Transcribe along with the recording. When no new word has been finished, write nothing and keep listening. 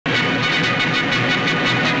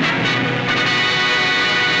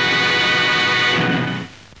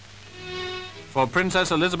For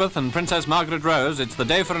Princess Elizabeth and Princess Margaret Rose, it's the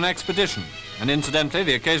day for an expedition, and incidentally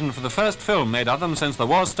the occasion for the first film made of them since the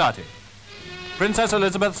war started. Princess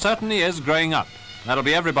Elizabeth certainly is growing up. That'll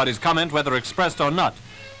be everybody's comment, whether expressed or not,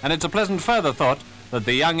 and it's a pleasant further thought that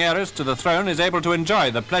the young heiress to the throne is able to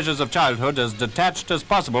enjoy the pleasures of childhood as detached as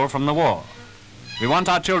possible from the war. We want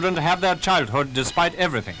our children to have their childhood despite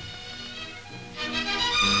everything.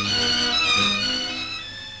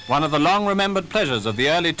 One of the long-remembered pleasures of the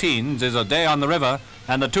early teens is a day on the river,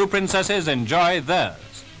 and the two princesses enjoy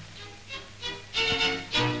theirs.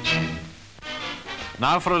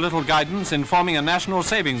 Now for a little guidance in forming a national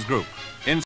savings group.